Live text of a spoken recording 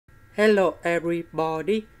Hello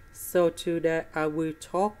everybody, so today I will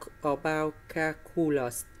talk about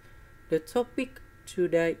calculus. The topic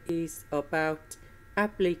today is about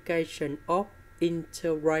application of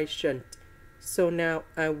integration. So now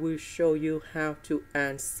I will show you how to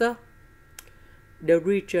answer. The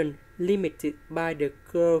region limited by the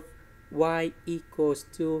curve y equals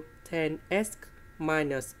to 10x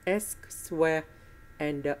minus x squared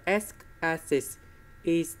and the x-axis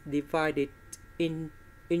is divided into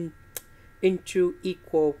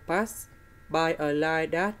equal parts by a line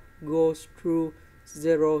that goes through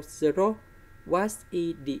 0, 0. What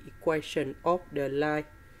is the equation of the line?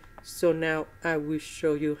 So now I will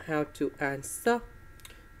show you how to answer.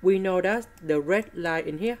 We know that the red line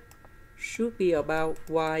in here should be about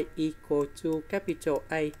y equal to capital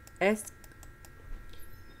A S.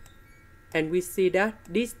 And we see that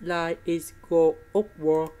this line is go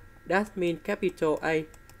upward. That means capital A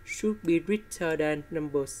should be greater than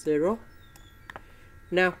number 0.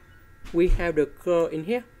 Now we have the curve in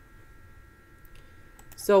here.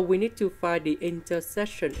 So we need to find the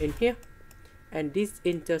intersection in here and this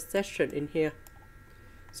intersection in here.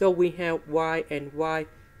 So we have y and y.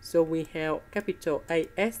 So we have capital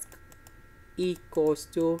AS equals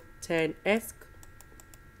to 10x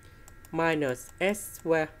minus s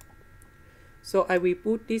squared. So I will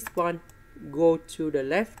put this one go to the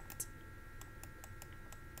left.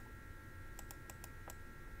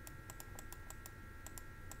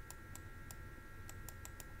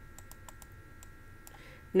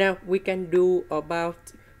 Now we can do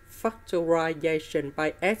about factorization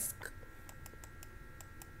by s.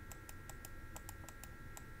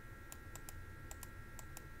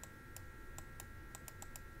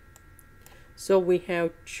 So we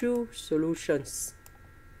have two solutions.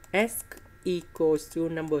 S equals to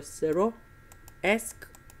number 0, s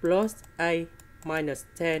plus a minus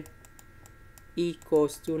 10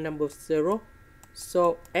 equals to number 0.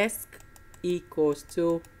 So s equals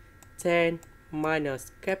to 10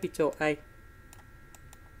 minus capital A.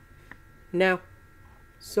 Now,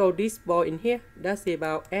 so this boy in here, that's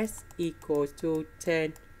about s equals to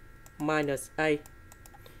 10 minus A.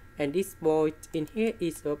 And this boy in here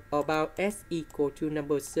is about s equal to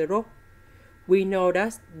number 0. We know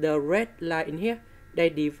that the red line in here, they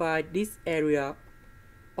divide this area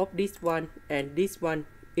of this one and this one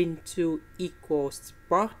into equal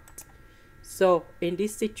parts. So in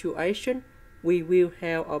this situation, we will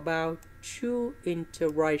have about two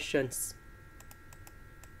integrations.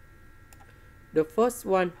 The first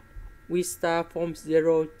one, we start from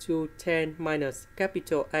 0 to 10 minus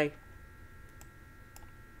capital A.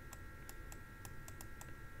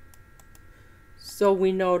 So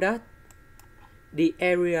we know that the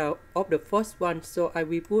area of the first one, so I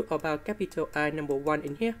will put about capital I number 1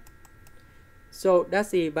 in here. So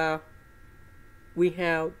that's about, we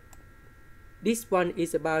have, this one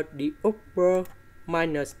is about the upper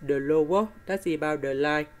minus the lower, that's about the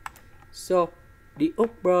line. So the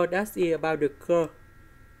upper, that's about the curve.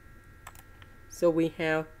 So we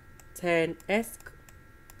have 10x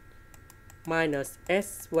minus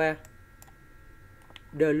s squared.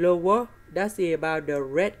 The lower, that's about the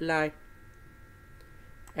red line.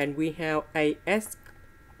 And we have AS.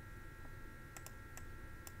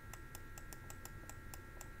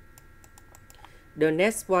 The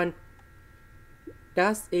next one,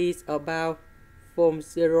 that is about from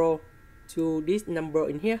 0 to this number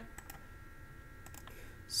in here.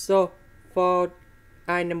 So for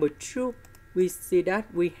I number 2, we see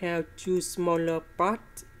that we have two smaller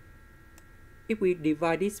parts. If we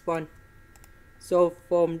divide this one, so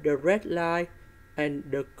from the red line and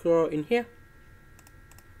the curve in here.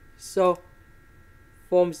 So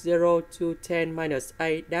from 0 to 10 minus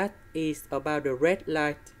A, that is about the red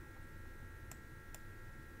line.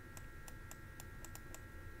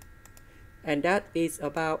 And that is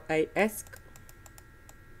about AS.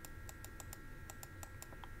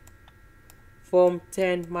 From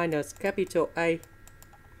 10 minus capital A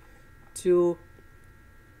to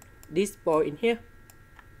this point in here.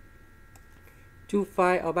 To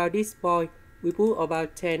find about this point, we put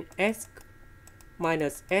about 10x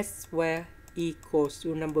minus s squared equals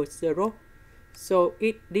to number 0. So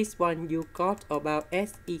if this one you got about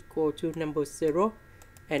s equal to number 0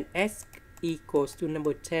 and s equals to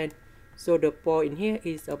number 10. So the point in here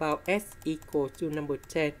is about s equals to number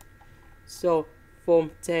 10. So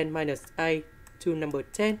from 10 minus A to number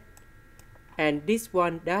 10. And this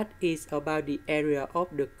one, that is about the area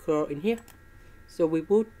of the curve in here. So we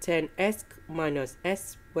put 10x minus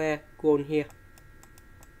s squared going here.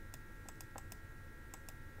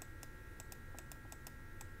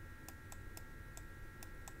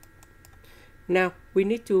 Now we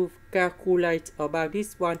need to calculate about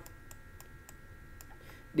this one.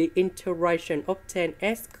 the integration of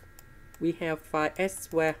 10x, we have 5x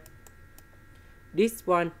squared. This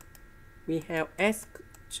one, we have x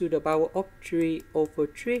to the power of 3 over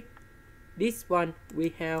 3. This one, we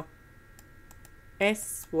have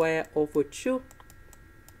s squared over 2.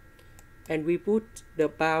 And we put the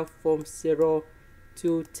bound from 0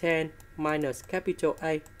 to 10 minus capital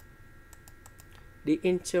A. The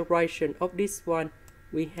integration of this one,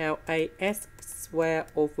 we have as squared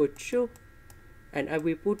over 2. And I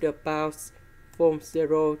will put the bounds from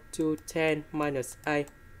 0 to 10 minus A.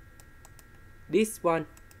 This one,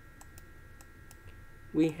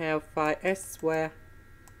 we have 5s squared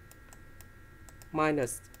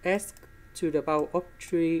minus s to the power of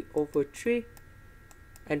 3 over 3.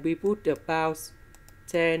 And we put the bounds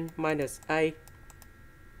 10 minus A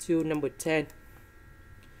to number 10.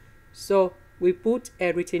 So we put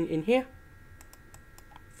everything in here.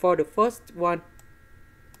 For the first one,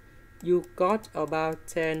 you got about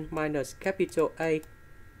 10 minus capital A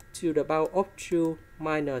to the power of 2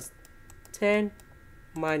 minus 10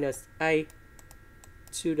 minus A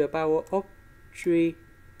to the power of 3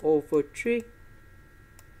 over 3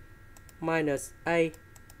 minus A.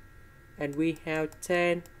 And we have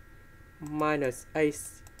 10 minus A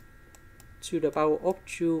to the power of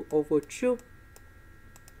 2 over 2.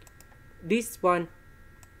 This one,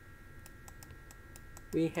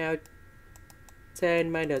 we have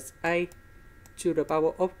 10 minus A to the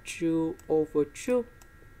power of 2 over 2.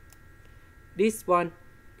 This one,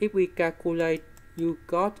 if we calculate, you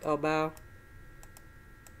got about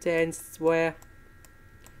 10 squared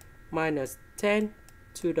minus 10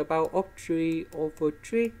 to the power of 3 over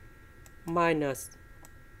 3 minus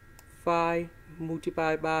 5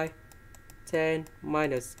 multiplied by 10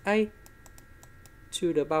 minus A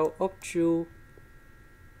to the power of 2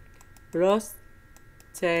 plus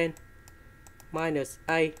 10 minus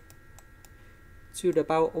A to the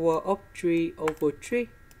power of 3 over 3.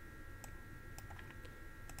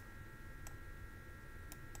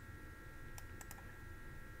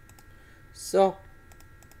 So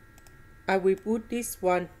I will put this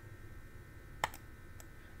one,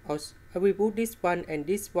 I will put this one and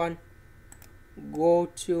this one go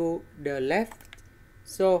to the left.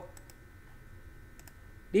 So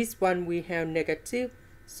this one we have negative.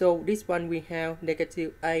 So this one we have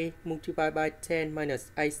negative A multiplied by 10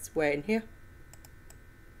 minus A squared in here.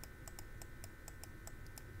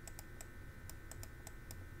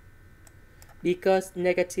 Because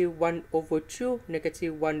negative 1 over 2,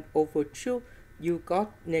 negative 1 over 2, you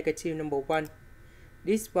got negative number 1.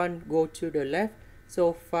 This one go to the left.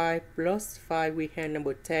 So 5 plus 5, we have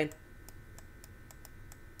number 10.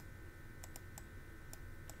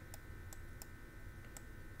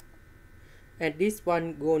 And this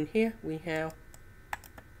one gone here, we have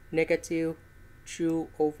negative 2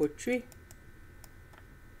 over 3.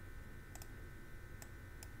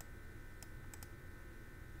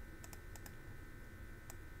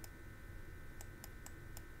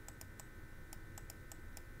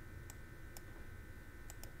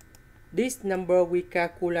 This number we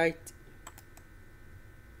calculate.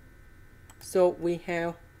 So we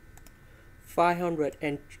have 500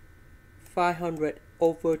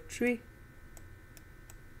 over 3.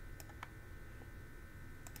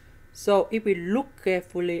 So if we look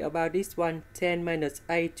carefully about this one, 10 minus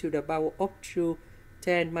A to the power of 2,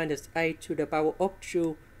 10 minus A to the power of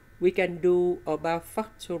 2, we can do about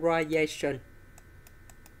factorization.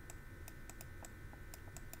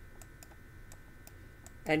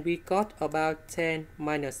 And we got about 10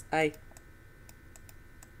 minus A.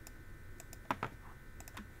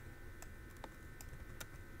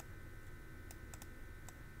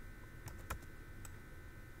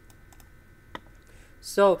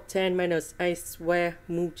 So 10 minus A squared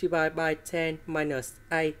multiplied by 10 minus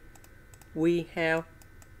A. We have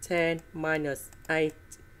 10 minus A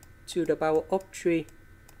to the power of 3.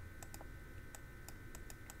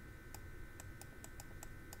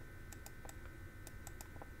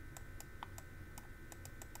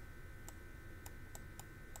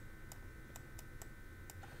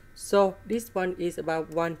 So this one is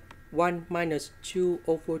about 1. 1 minus 2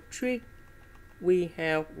 over 3. We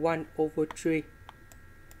have 1 over 3.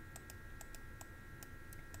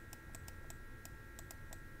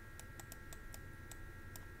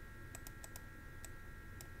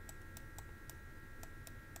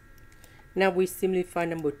 Now we simplify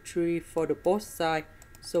number 3 for the both sides.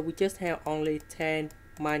 So we just have only 10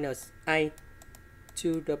 minus A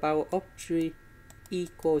to the power of 3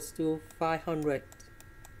 equals to 500.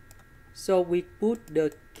 So we put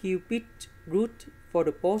the cubic root for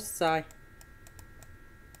the both sides.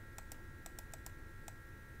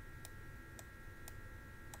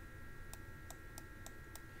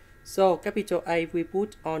 So capital A we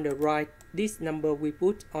put on the right, this number we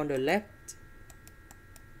put on the left.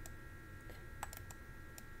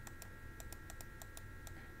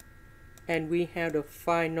 And we have the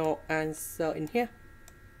final answer in here.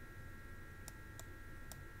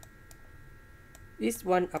 This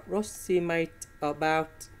one approximates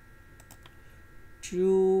about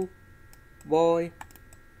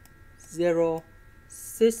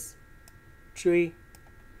 2.063.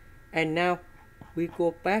 And now we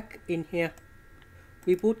go back in here.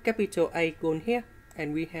 We put capital A on here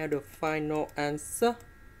and we have the final answer.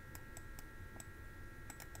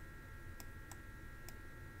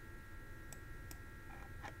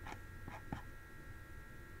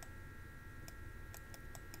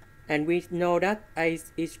 And we know that A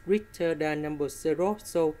is greater than number 0,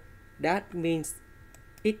 so that means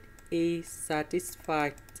it is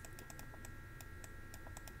satisfied.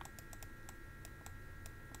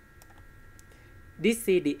 This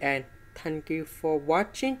is the end. Thank you for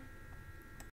watching.